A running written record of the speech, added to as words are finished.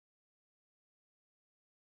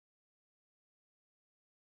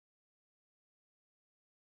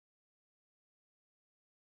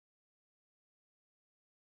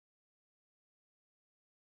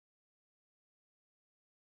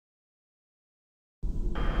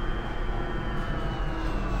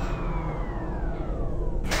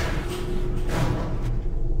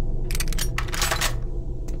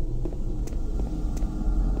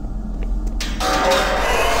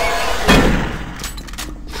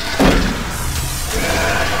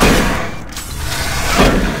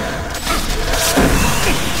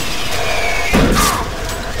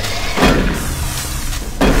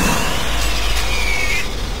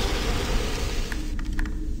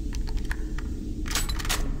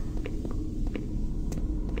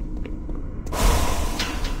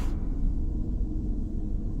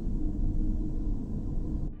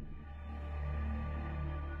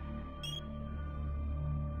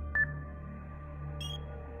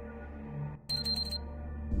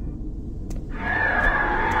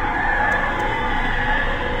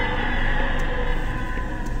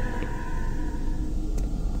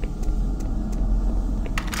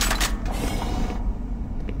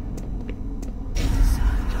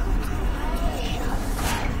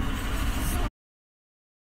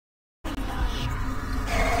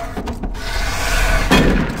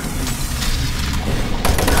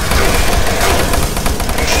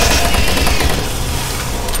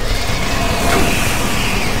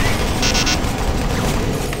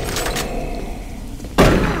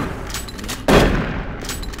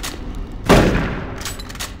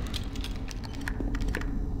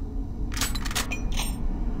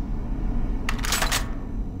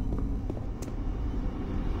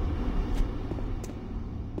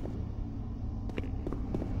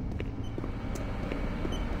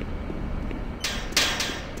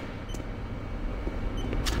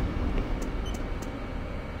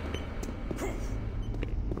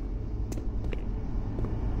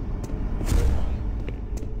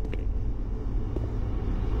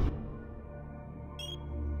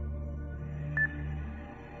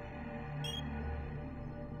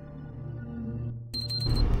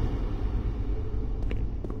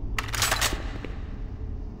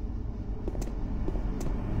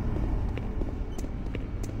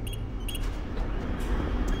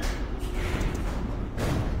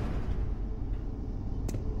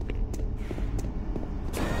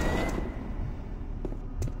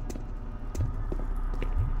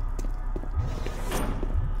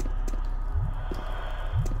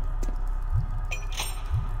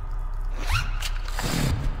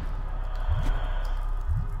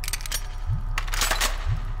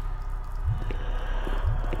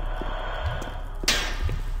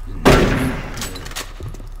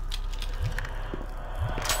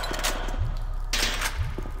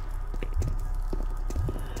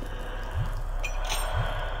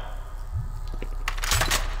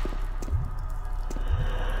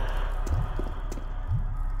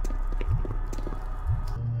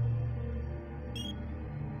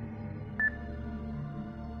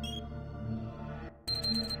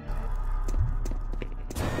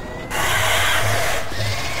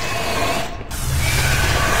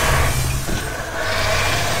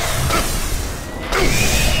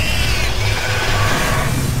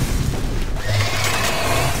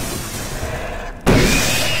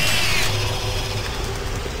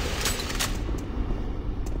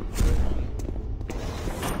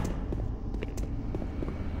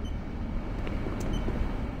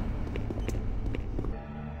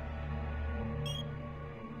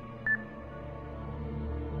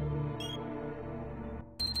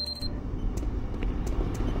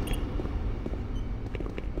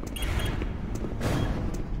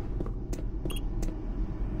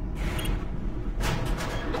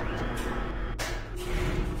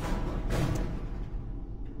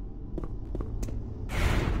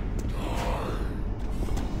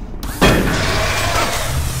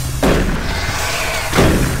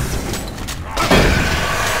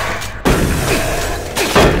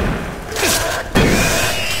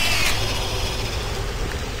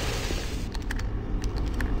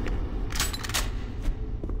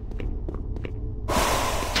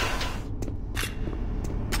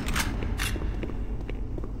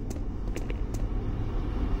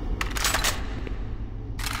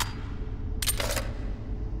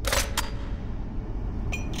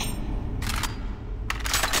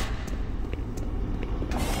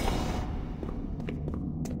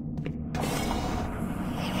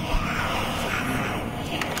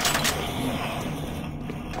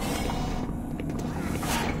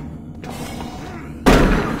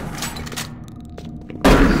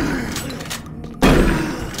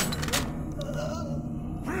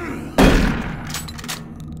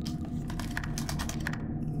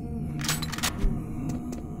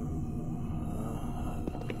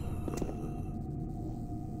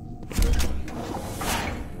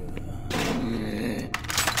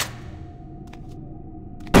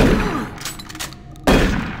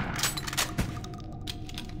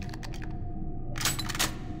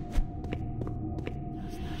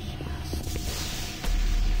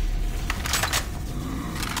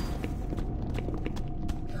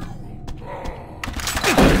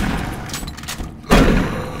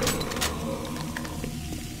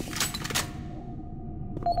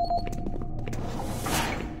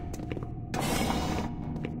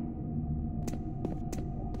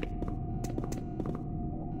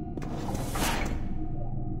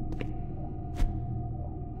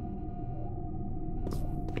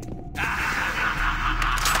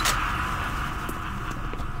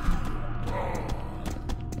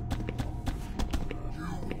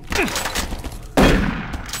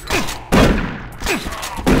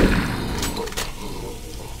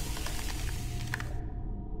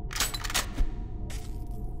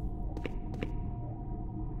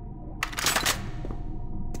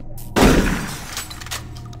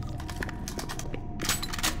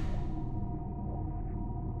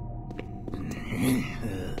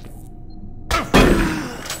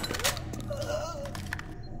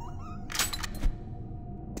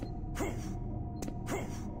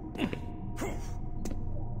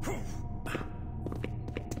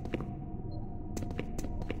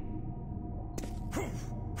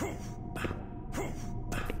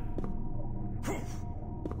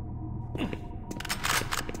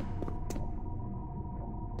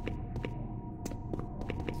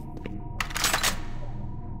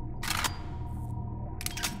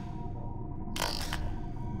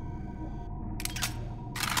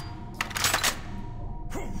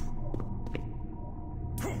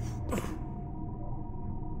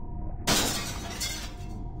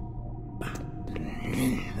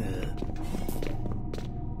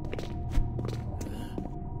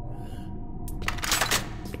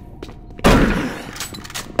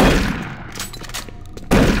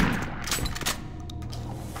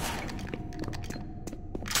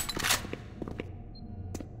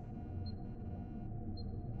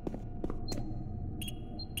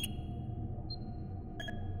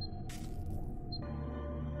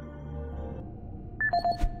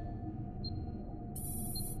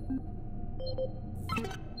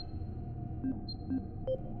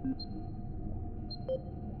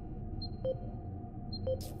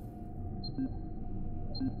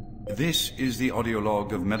This is the audio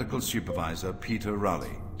log of Medical Supervisor Peter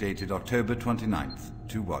Raleigh, dated October 29th,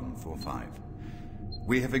 2145.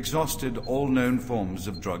 We have exhausted all known forms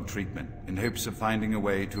of drug treatment in hopes of finding a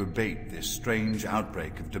way to abate this strange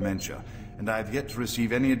outbreak of dementia, and I have yet to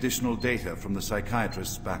receive any additional data from the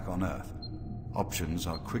psychiatrists back on Earth. Options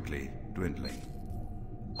are quickly dwindling.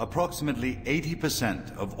 Approximately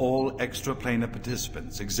 80% of all extraplanar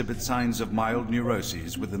participants exhibit signs of mild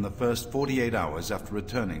neuroses within the first 48 hours after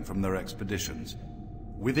returning from their expeditions.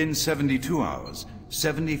 Within 72 hours,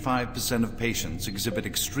 75% of patients exhibit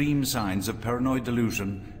extreme signs of paranoid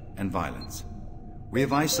delusion and violence. We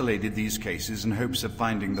have isolated these cases in hopes of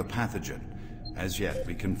finding the pathogen. As yet,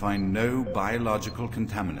 we can find no biological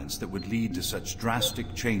contaminants that would lead to such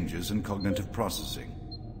drastic changes in cognitive processing.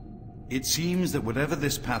 It seems that whatever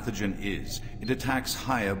this pathogen is, it attacks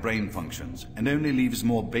higher brain functions and only leaves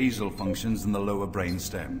more basal functions in the lower brain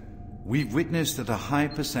stem. We've witnessed that a high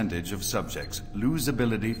percentage of subjects lose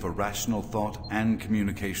ability for rational thought and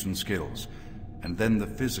communication skills, and then the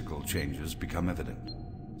physical changes become evident.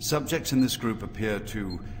 Subjects in this group appear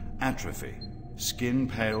to atrophy. Skin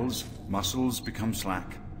pales, muscles become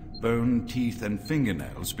slack, bone, teeth, and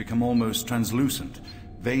fingernails become almost translucent,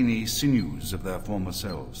 veiny sinews of their former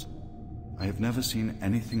selves. I have never seen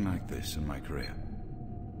anything like this in my career.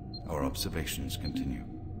 Our observations continue.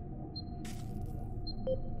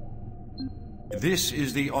 This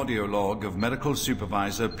is the audio log of Medical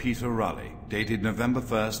Supervisor Peter Raleigh, dated November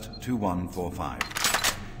 1st, 2145.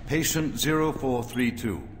 Patient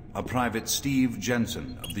 0432, a Private Steve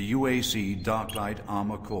Jensen of the UAC Dark Light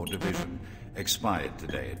Armor Corps Division, expired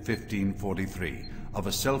today at 1543 of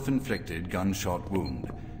a self-inflicted gunshot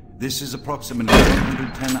wound. This is approximately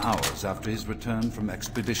 110 hours after his return from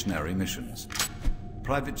expeditionary missions.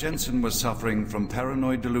 Private Jensen was suffering from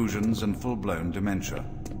paranoid delusions and full-blown dementia.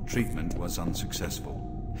 Treatment was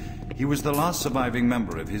unsuccessful. He was the last surviving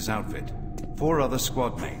member of his outfit. 4 other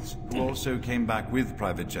squad mates, who also came back with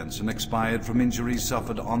Private Jensen, expired from injuries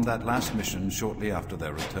suffered on that last mission shortly after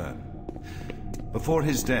their return. Before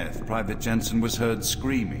his death, Private Jensen was heard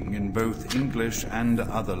screaming in both English and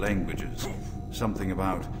other languages. Something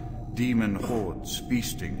about demon hordes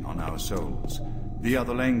feasting on our souls. The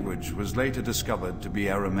other language was later discovered to be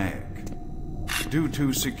Aramaic. Due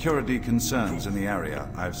to security concerns in the area,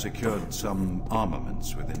 I've secured some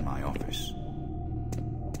armaments within my office.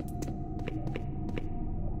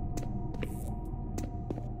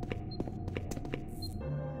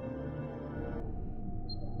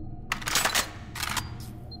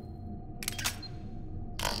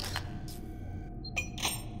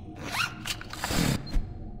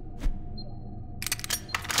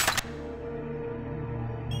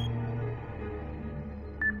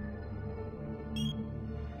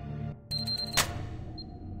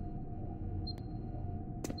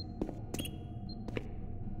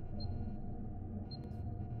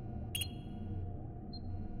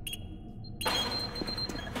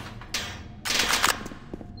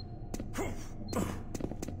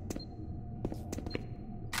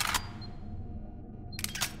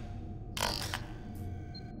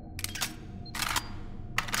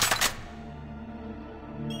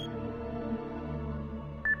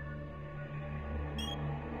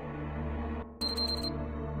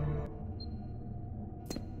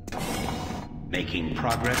 Making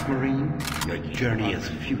progress, Marine? Your journey is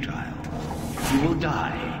futile. You will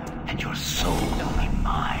die, and your soul will be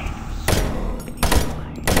mine.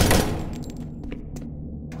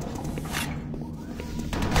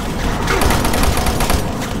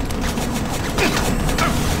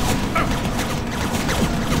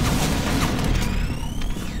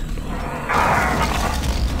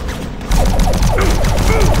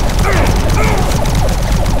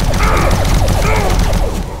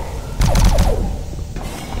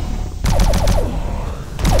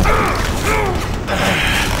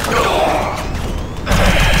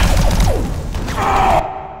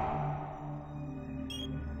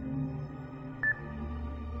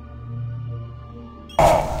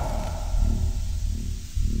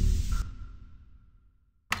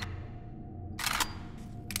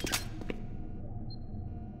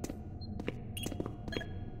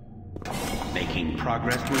 Making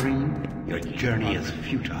progress, Marine? Your journey is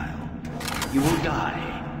futile. You will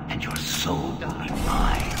die, and your soul will be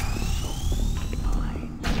mine.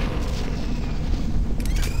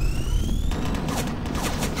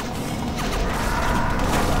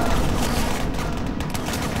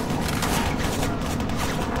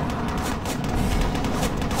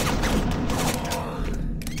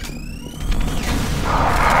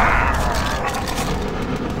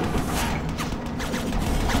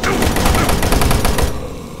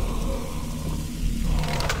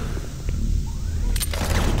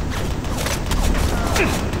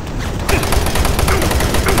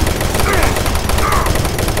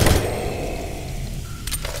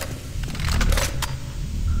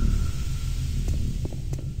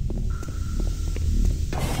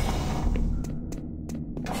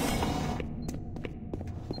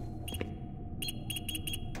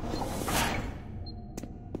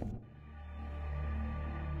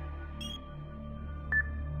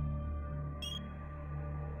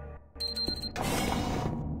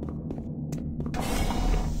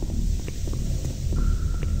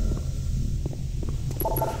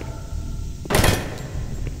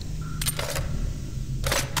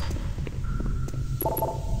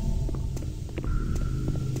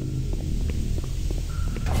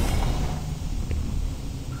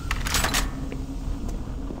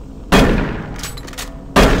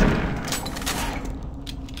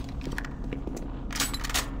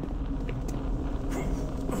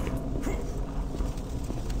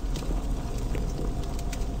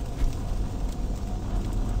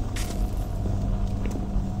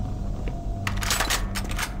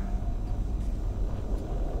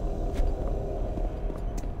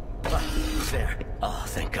 There. Oh,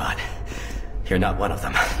 thank God. You're not one of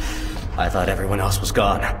them. I thought everyone else was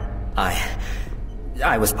gone.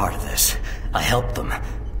 I was part of this. I helped them.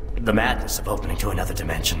 The madness of opening to another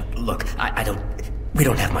dimension. Look, we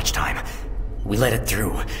don't have much time. We let it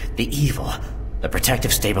through. The evil. The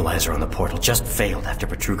protective stabilizer on the portal just failed after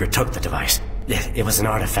Betruger took the device. It was an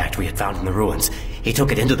artifact we had found in the ruins. He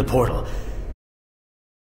took it into the portal.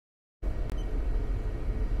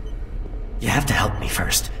 You have to help me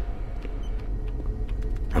first.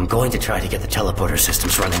 I'm going to try to get the teleporter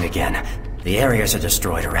systems running again. The areas are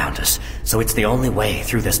destroyed around us, so it's the only way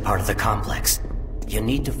through this part of the complex. You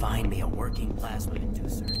need to find me a working plasma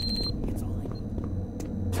inducer. It's all I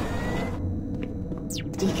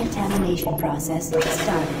need. Decontamination process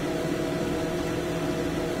started.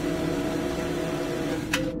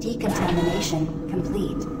 Decontamination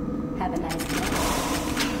complete. Have a nice day.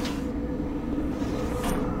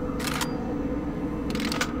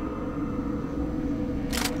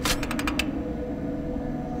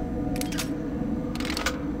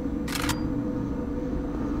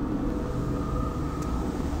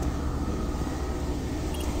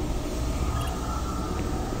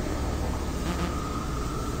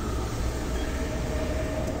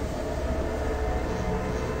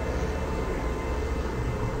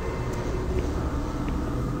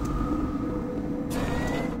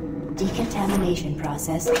 Decontamination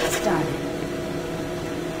process started.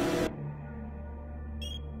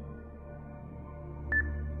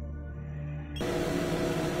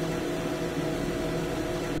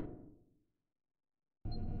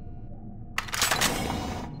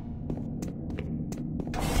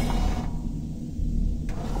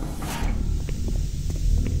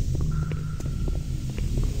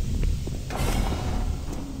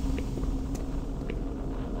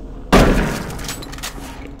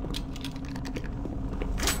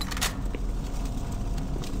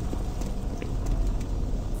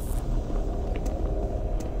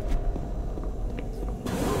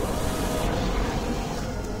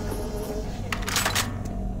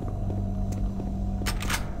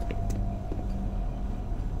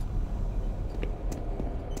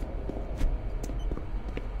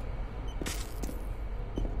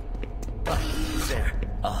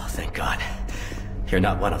 thank God. You're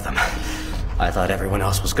not one of them. I thought everyone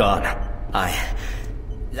else was gone.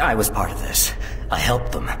 I was part of this. I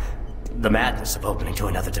helped them. The madness of opening to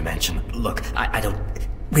another dimension. Look,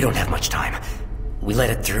 we don't have much time. We let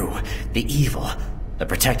it through. The evil. The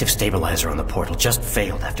protective stabilizer on the portal just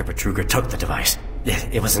failed after Betruger took the device.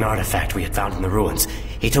 It was an artifact we had found in the ruins.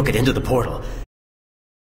 He took it into the portal.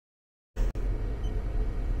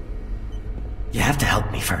 You have to help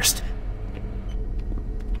me first.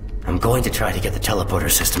 I'm going to try to get the teleporter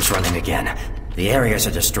systems running again. The areas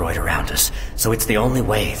are destroyed around us, so it's the only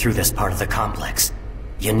way through this part of the complex.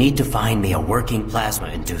 You need to find me a working plasma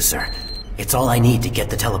inducer. It's all I need to get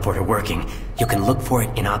the teleporter working. You can look for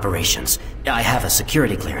it in operations. I have a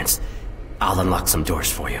security clearance. I'll unlock some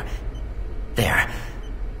doors for you. There.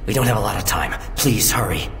 We don't have a lot of time. Please,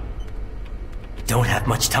 hurry. We don't have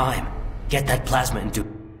much time. Get that plasma inducer.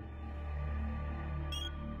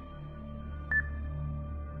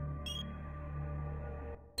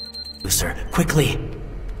 Quickly!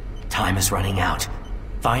 Time is running out.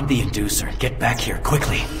 Find the inducer and get back here,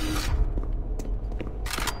 quickly!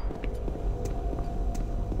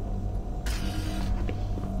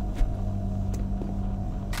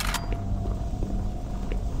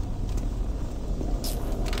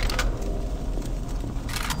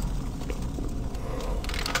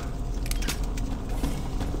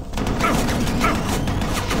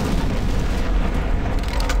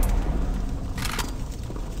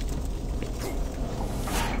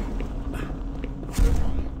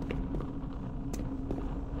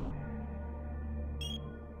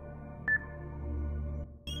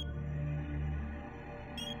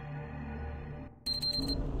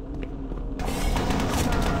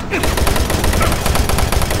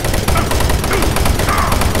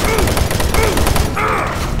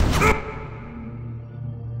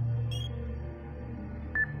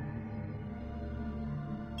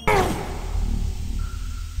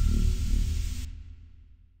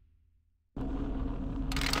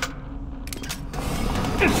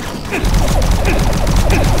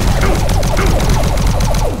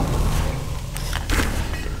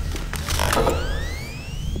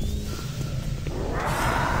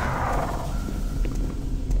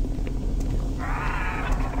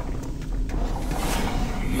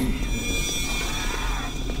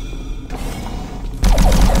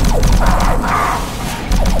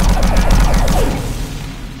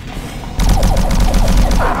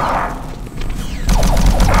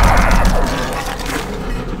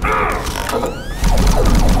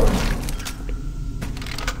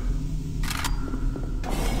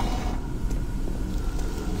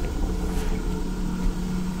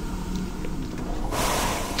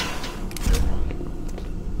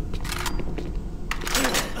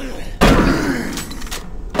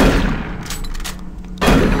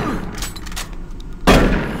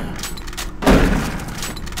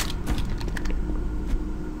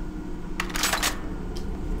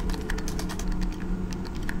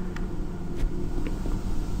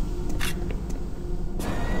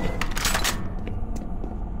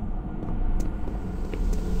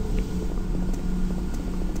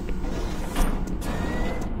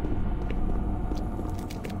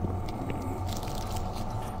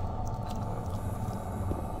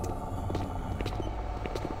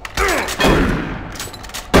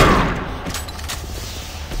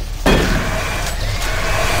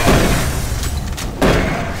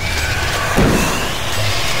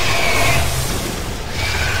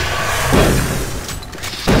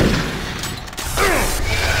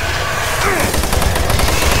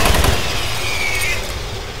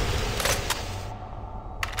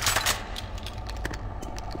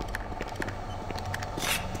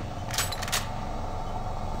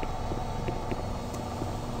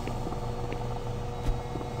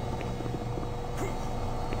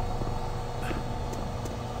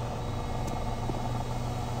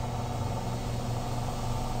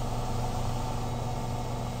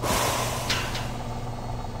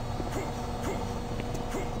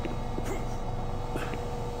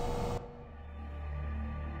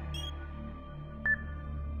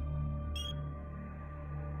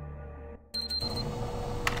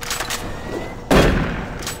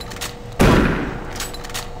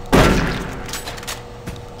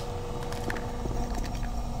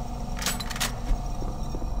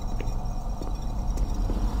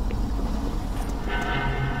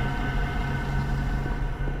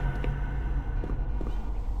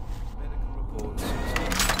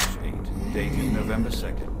 dated November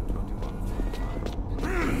 2nd, 2145.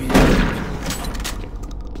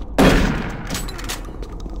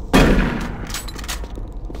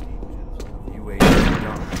 UAC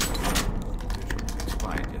Mars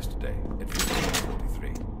expired yesterday at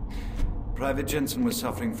 15:43. Private Jensen was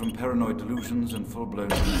suffering from paranoid delusions and full-blown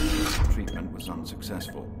dementia. Treatment was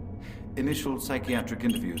unsuccessful. Initial psychiatric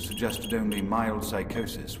interviews suggested only mild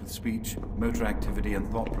psychosis with speech, motor activity,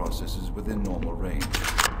 and thought processes within normal range.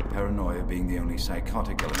 Paranoia being the only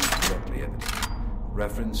psychotic element directly evident.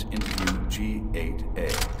 Reference interview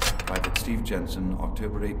G8A. Private Steve Jensen,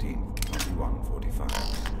 October 18, 2145.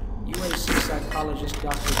 UAC psychologist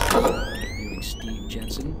Dr. Dhewm, interviewing Steve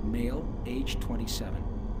Jensen, male, age 27.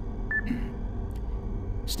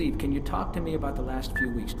 Steve, can you talk to me about the last few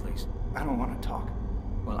weeks, please? I don't want to talk.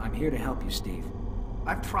 Well, I'm here to help you, Steve.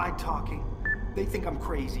 I've tried talking. They think I'm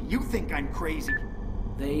crazy. You think I'm crazy.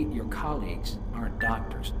 They, your colleagues, aren't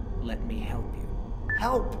doctors. Let me help you.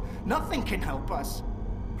 Help! Nothing can help us.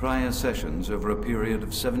 Prior sessions over a period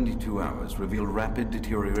of 72 hours reveal rapid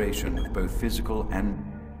deterioration of both physical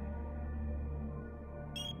and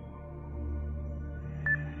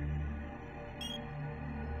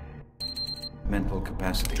mental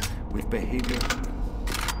capacity, with behavior.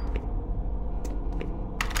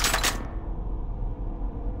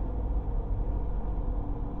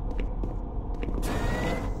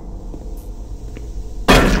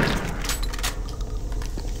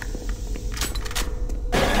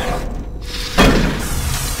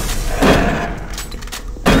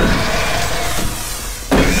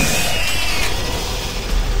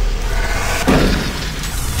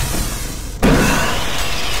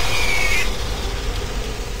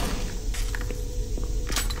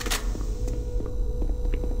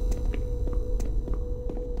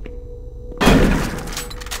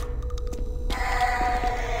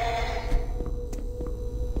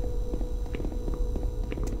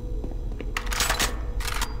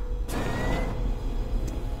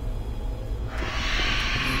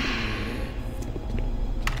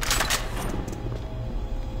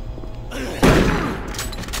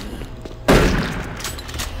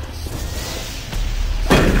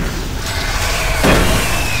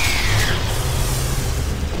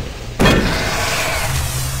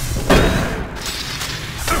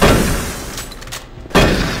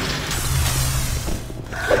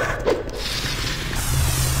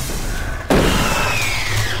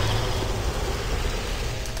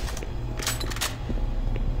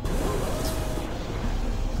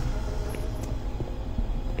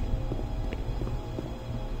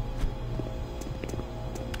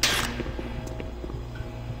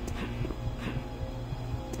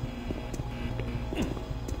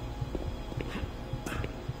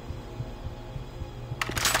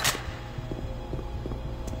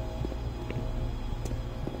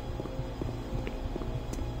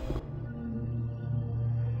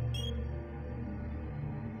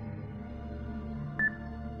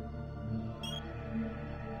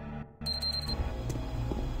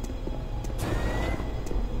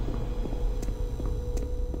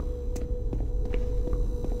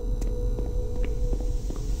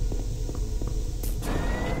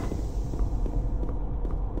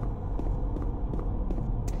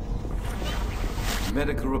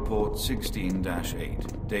 Medical Report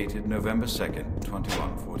 16-8, dated November 2nd,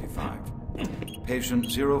 2145.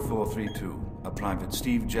 Patient 0432, a Private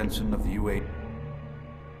Steve Jensen of the UAC.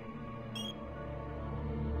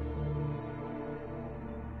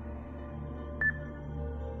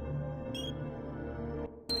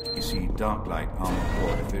 Dark Light Armor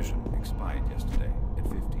Corps Division expired yesterday at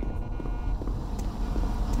 15.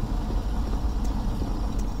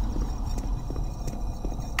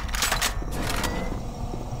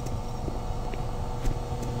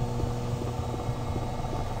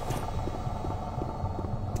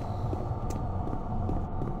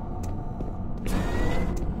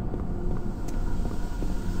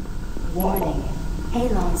 Warning.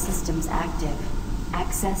 Halon systems active.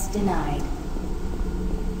 Access denied.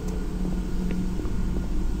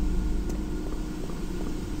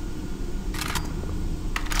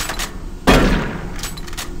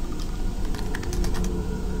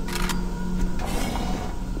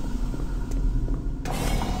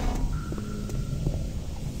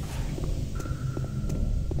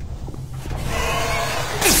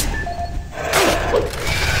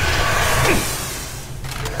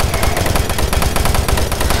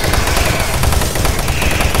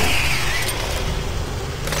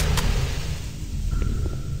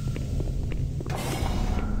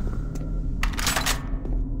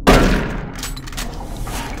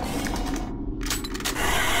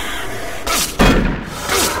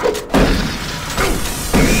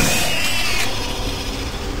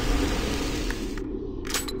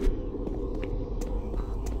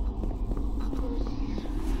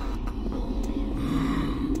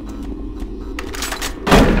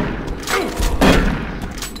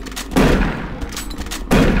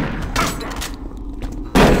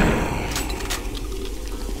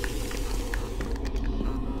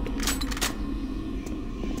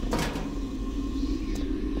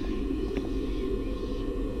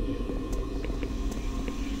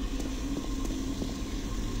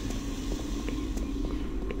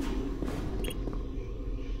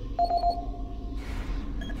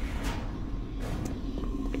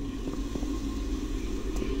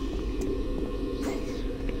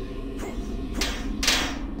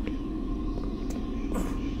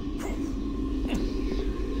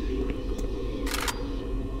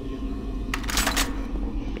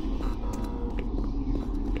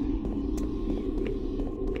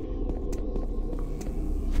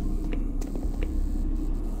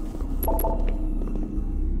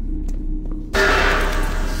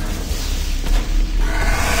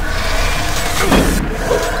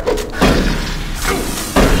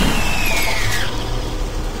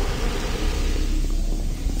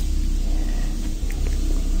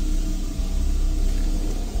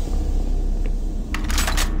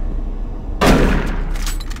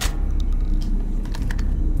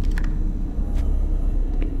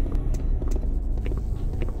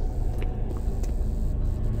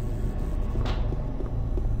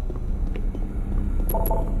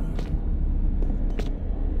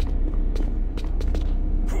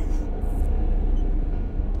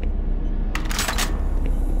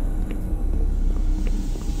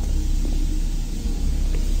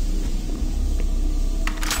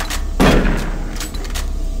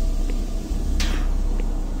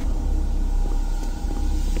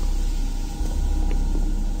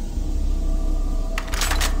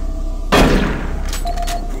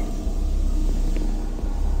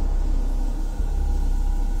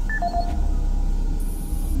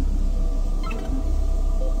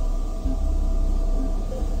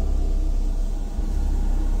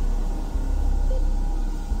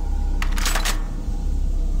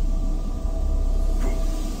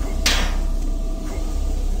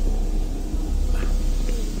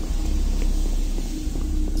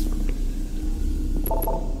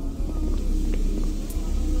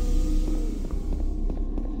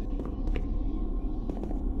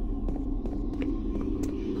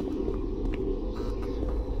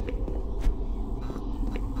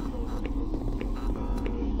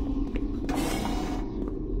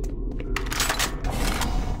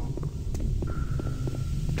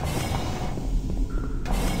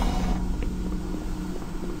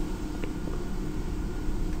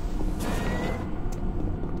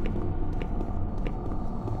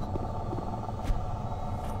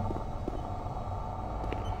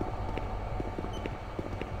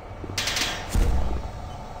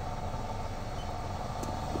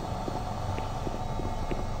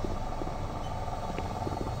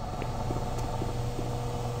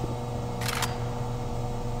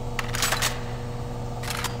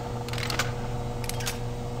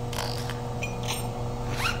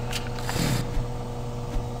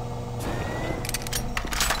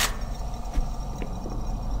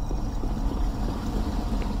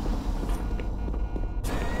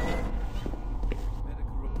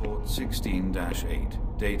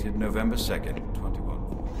 16-8, dated November 2nd, 21.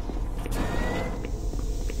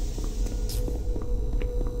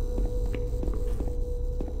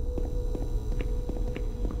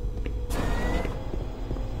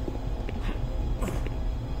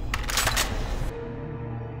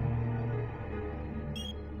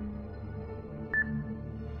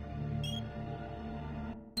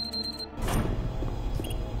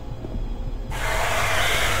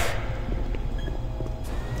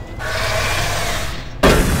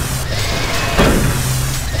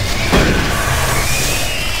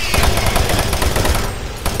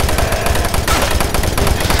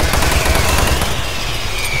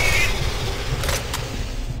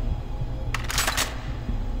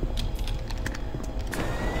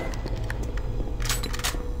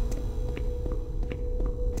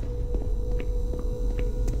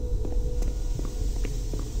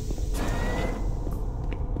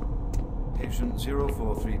 Patient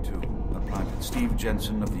 0432, a Private Steve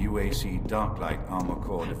Jensen of the UAC Darklight Armor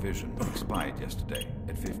Corps Division, expired yesterday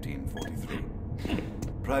at 15:43.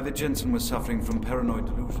 Private Jensen was suffering from paranoid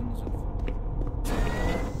delusions and...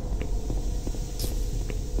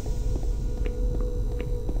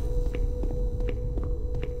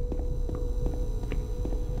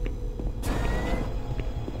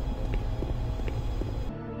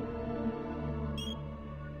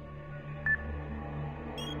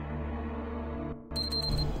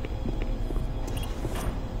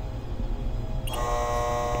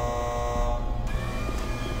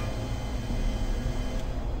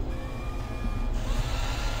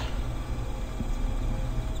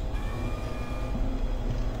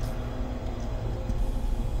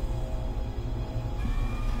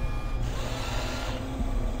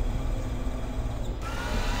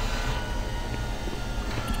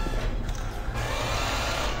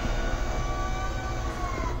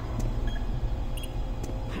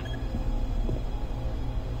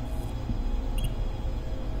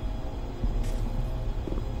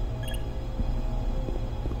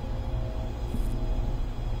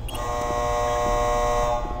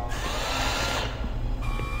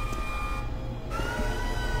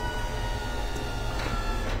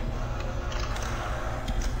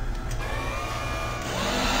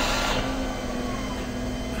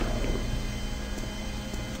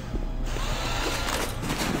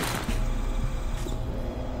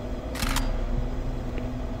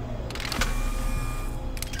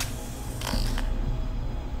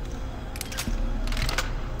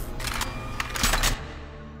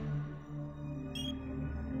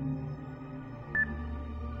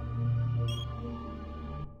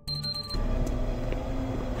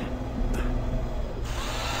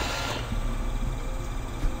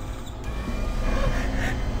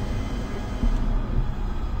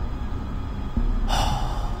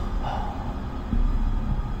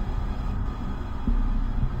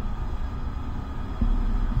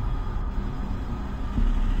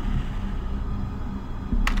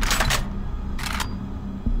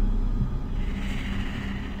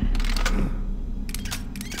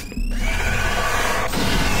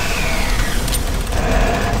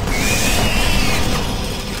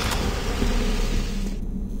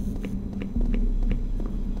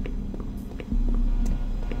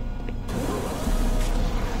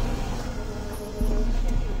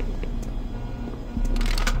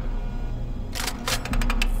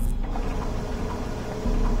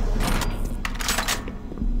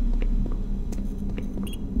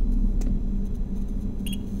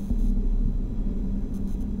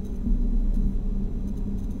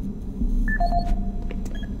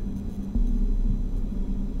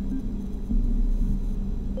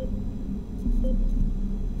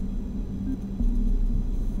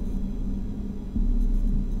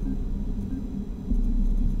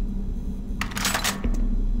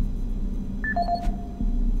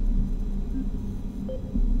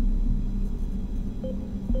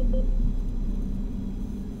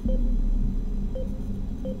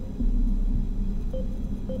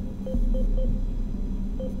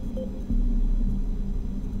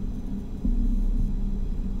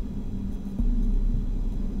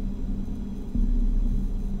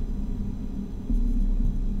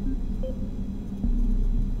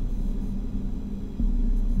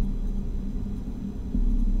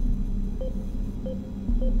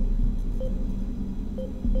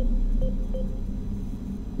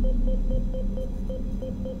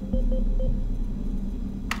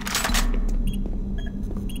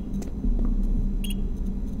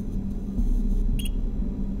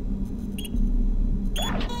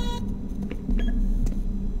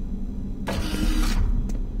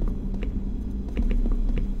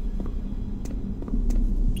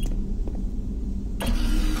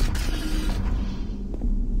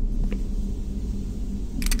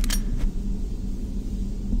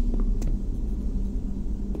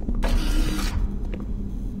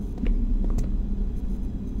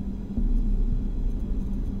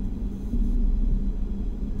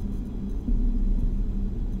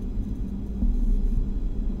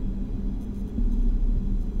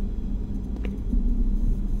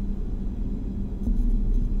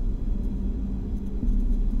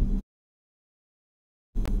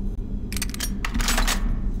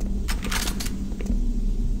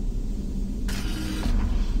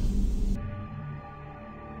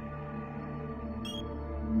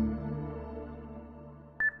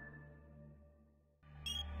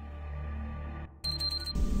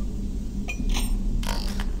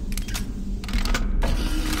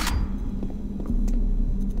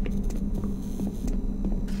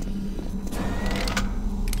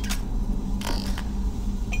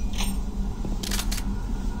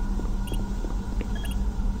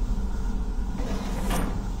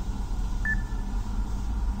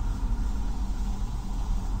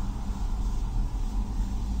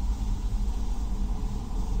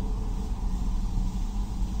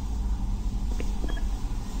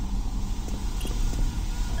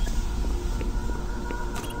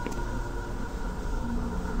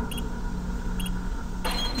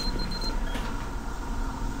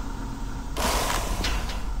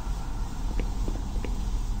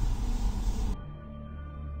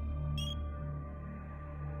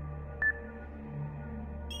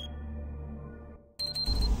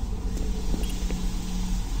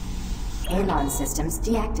 Balon systems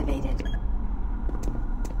deactivated.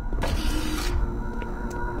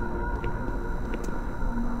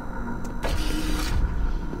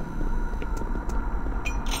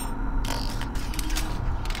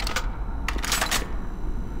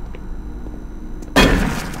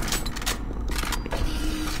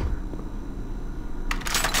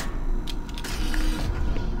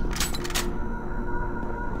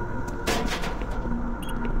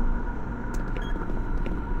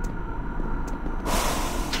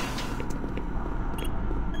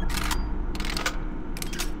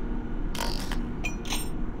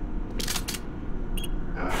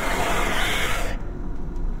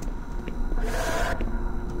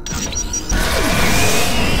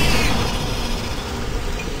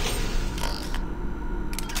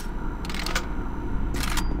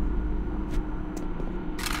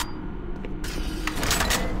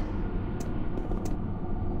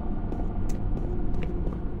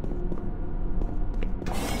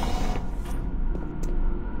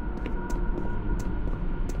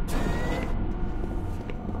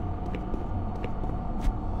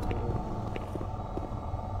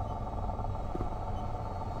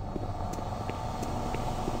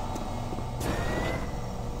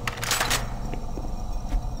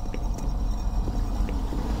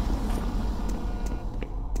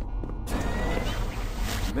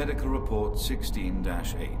 Medical Report 16-8,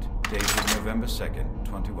 dated November 2nd,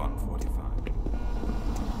 2145.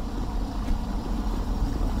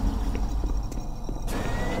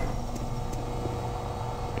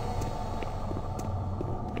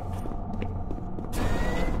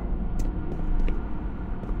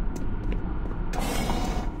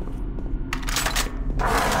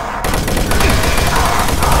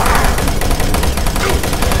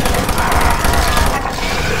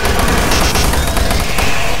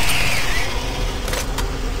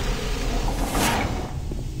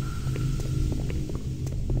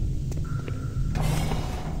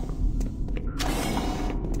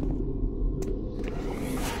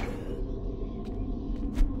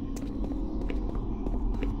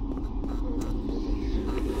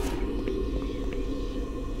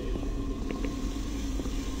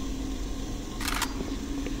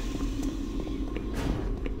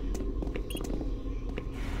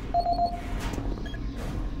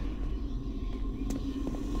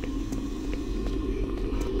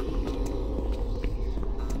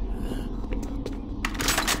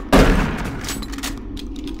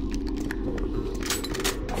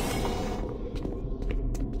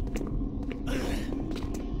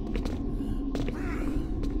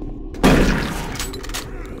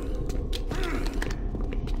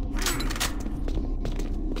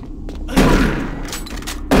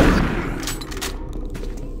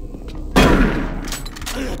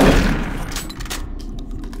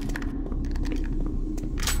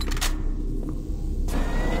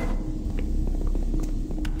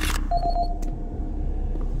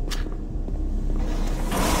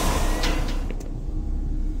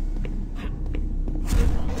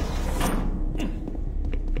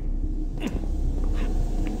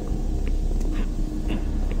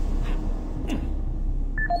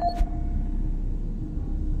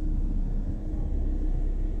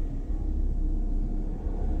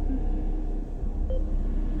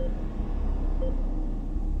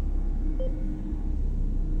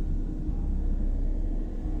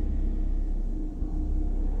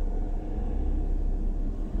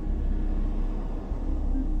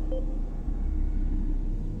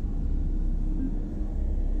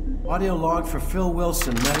 Audio log for Phil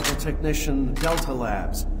Wilson, medical technician, Delta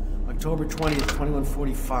Labs, October 20th,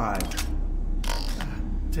 2145.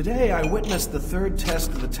 Today I witnessed the third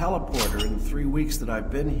test of the teleporter in the 3 weeks that I've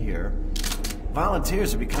been here.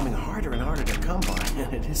 Volunteers are becoming harder and harder to come by,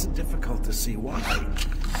 and it isn't difficult to see why.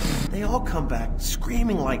 They all come back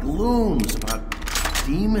screaming like loons about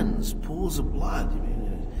demons, pools of blood. I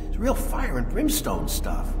mean, it's real fire and brimstone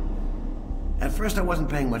stuff. At first I wasn't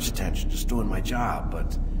paying much attention, just doing my job,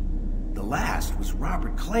 but the last was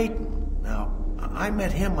Robert Clayton. Now, I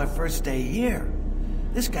met him my first day here.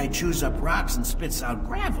 This guy chews up rocks and spits out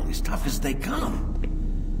gravel. He's tough as they come.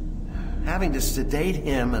 Having to sedate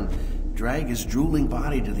him and drag his drooling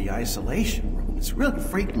body to the isolation room, it's really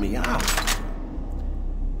freaked me out.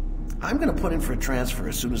 I'm gonna put in for a transfer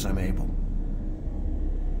as soon as I'm able.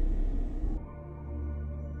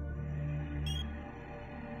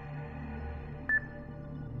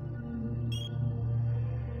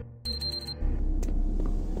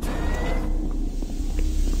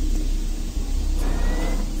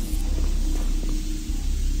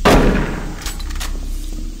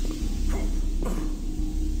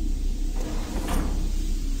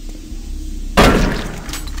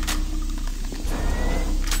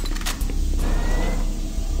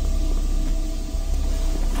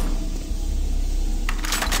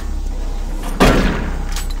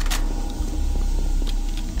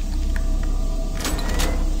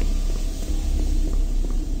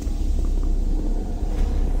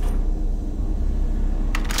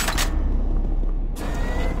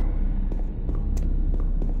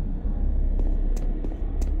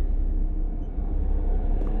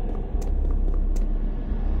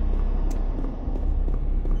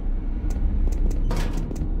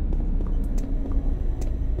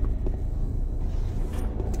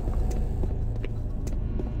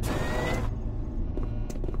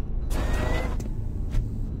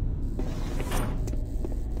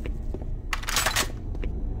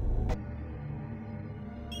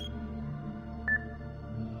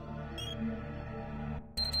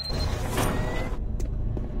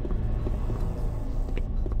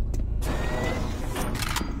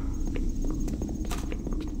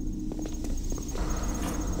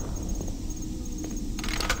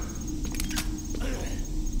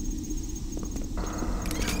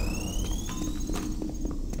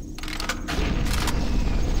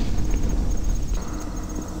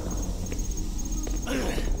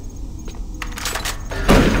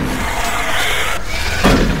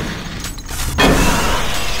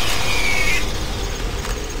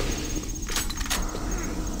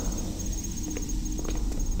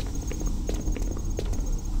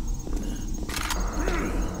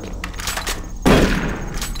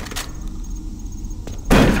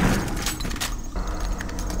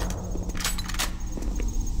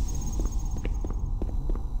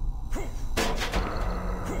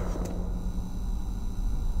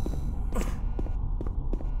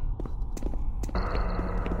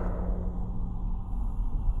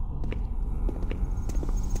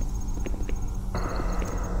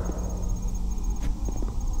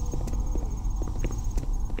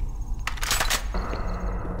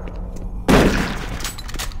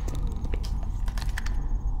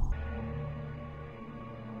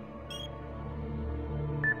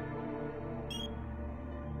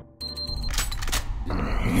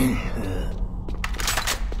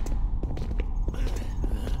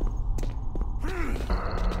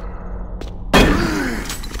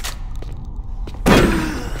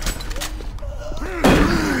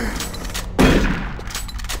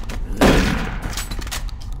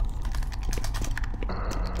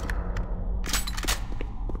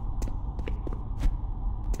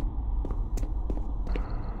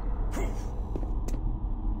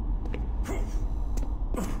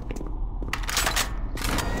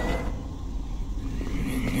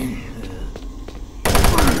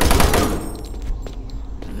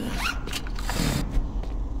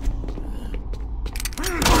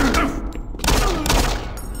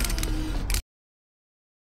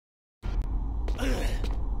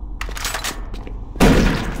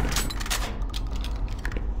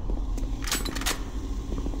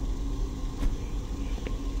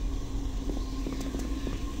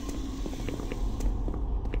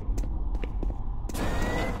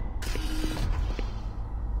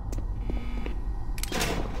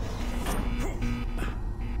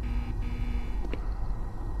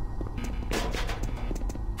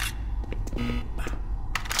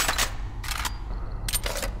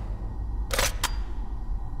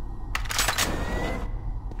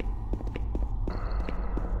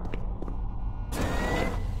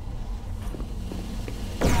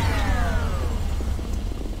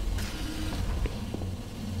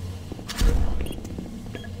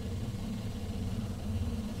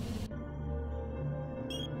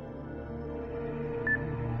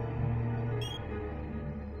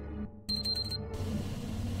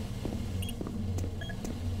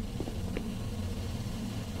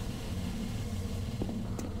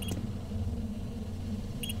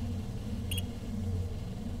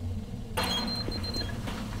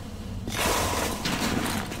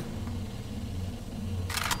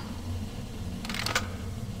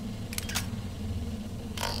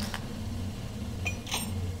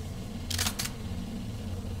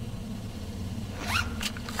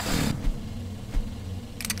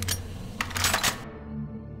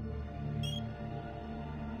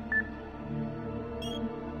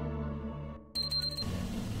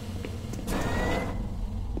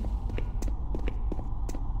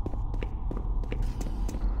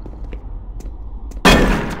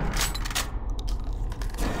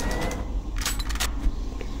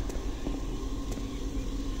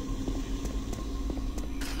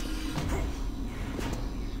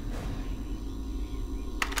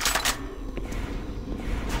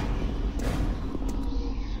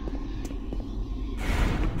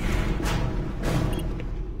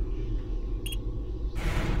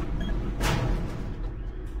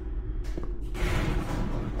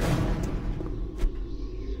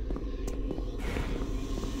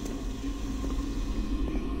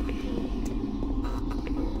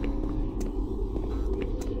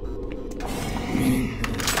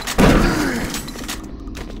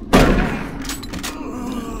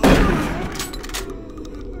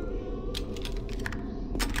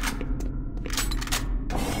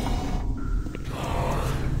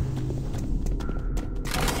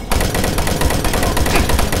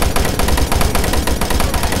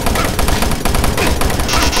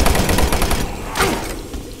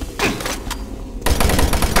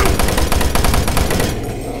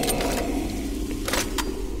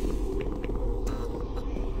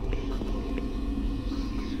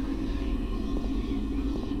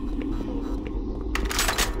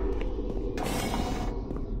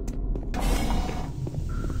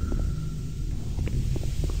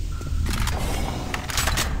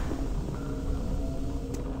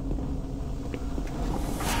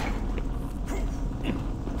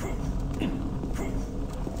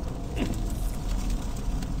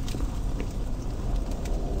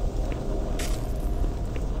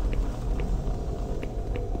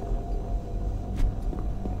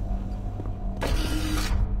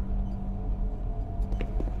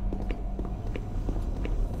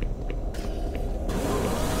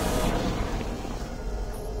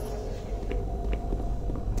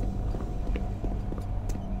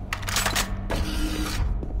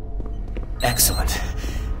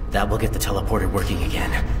 That will get the teleporter working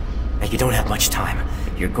again. And you don't have much time.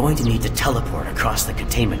 You're going to need to teleport across the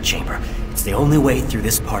containment chamber. It's the only way through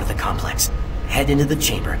this part of the complex. Head into the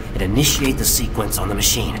chamber and initiate the sequence on the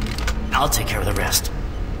machine. I'll take care of the rest.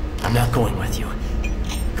 I'm not going with you.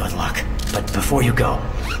 Good luck. But before you go,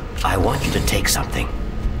 I want you to take something.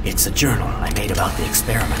 It's a journal I made about the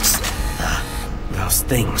experiments. Those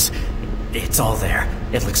things. It's all there.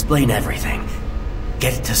 It'll explain everything.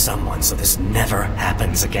 Get it to someone so this never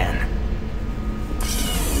happens again.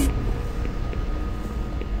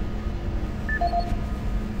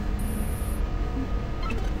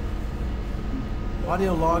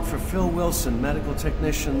 Audio log for Phil Wilson, medical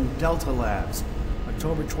technician, Delta Labs.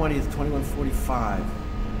 October 20th, 2145.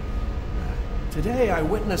 Today, I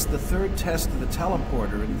witnessed the third test of the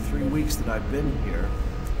teleporter in the 3 weeks that I've been here.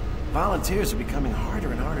 Volunteers are becoming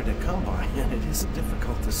harder and harder to come by, and it isn't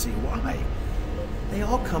difficult to see why. They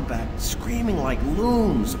all come back screaming like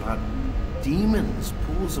loons about demons,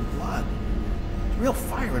 pools of blood. It's real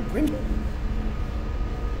fire and brimstone.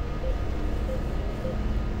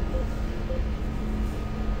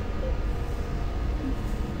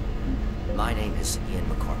 My name is Ian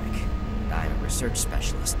McCormick. I'm a research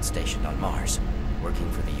specialist stationed on Mars, working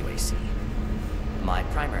for the UAC. My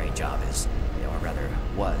primary job is, or rather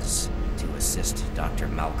was, to assist Dr.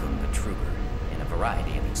 Malcolm Betruger in a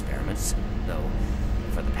variety of experiments, though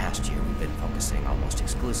for the past year we've been focusing almost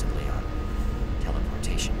exclusively on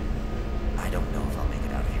teleportation. I don't know if I'll make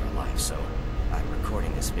it out of here alive, so I'm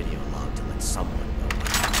recording this video log to let someone know what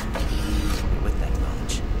happened. And with that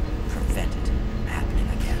knowledge, prevent it from happening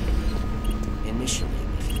again. Initially,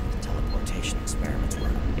 the teleportation experiments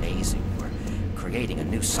were amazing. We were creating a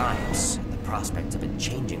new science, and the prospects of it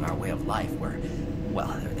changing our way of life were,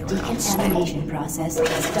 well, they were Decontamination process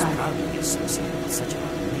is done. Probably associated with such an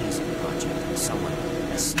amazing project and someone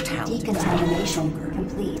as talented. Decontamination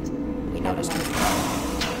complete. We noticed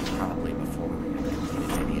probably before we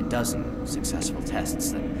completed maybe a dozen successful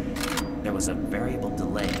tests that there was a variable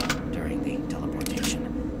delay during the teleportation.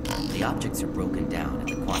 The objects are broken down at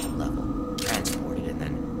the quantum level, transported, and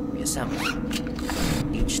then reassembled.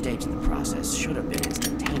 Each stage in the process should have been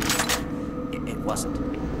instantaneous. It wasn't,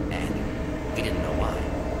 and we didn't know why.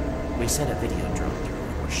 We sent a video drone through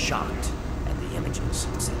and were shocked at the images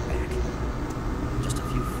it sent back. Just a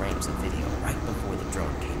few frames of video right before the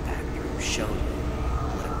drone came back through showed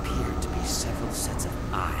what appeared to be several sets of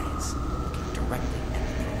eyes looking directly at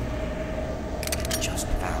the drone. It just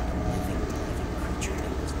found a living creature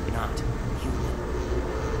that was not human.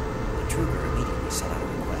 Betruger immediately sent out a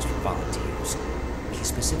request for volunteers. He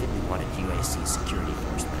specifically wanted UAC security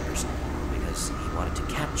force members because he wanted to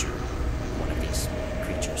capture one of these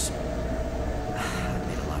creatures. I've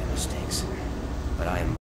made a lot of mistakes, but I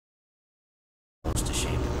am most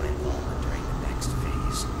ashamed of my involvement during the next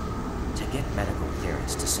phase. To get medical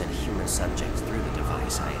clearance to send human subjects through the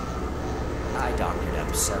device, I doctored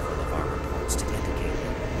up several of our reports to indicate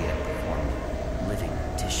that we had performed living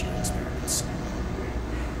tissue experiments.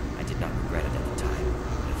 I did not regret it at the time,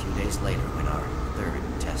 but a few days later, when our third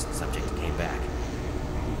test subject came back, he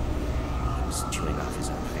was chewing off his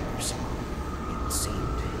own fingers. It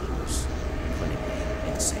seemed he was clinically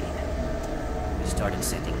insane. We started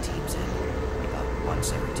sending teams in about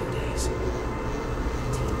once every 2 days. The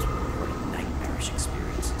teams were reporting nightmarish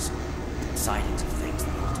experiences, sightings of things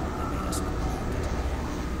that ultimately made us conclude that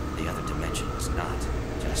the other dimension was not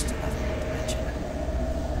just another dimension.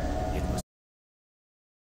 It was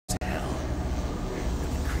hell.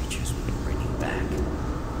 And the creatures we were bringing back.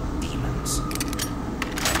 Demons.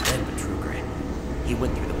 And then Betruger, he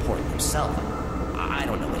went through the portal himself. I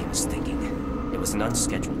don't know what he was thinking. It was an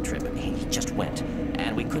unscheduled trip, and he just went,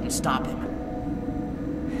 and we couldn't stop him.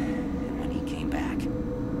 And when he came back,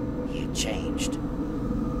 he had changed.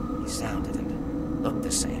 He sounded and looked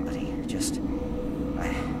the same, but he just...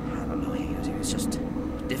 I don't know, he was just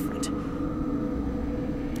different.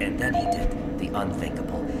 And then he did the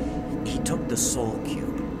unthinkable. He took the Soul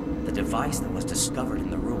Cube, the device that was discovered in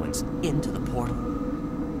the ruins, into the portal.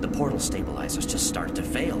 The portal stabilizers just started to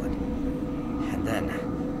fail, and then...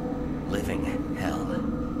 living hell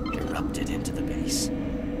erupted into the base.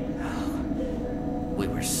 We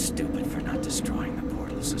were stupid for not destroying the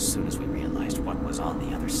portals as soon as we realized what was on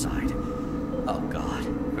the other side. Oh God,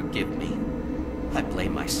 forgive me. I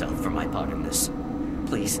blame myself for my part in this.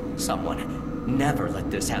 Please, someone, never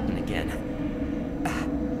let this happen again.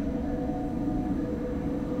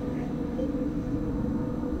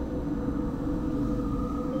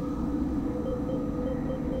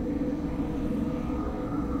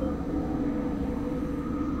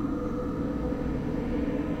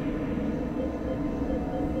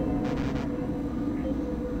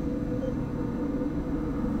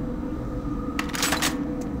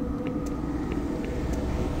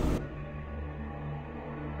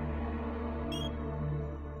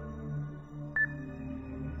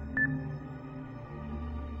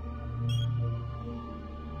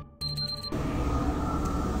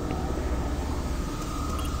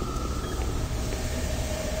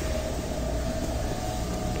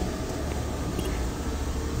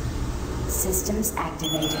 Systems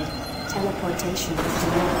activated. Teleportation will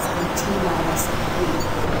commence in T-minus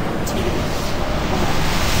 3, 2,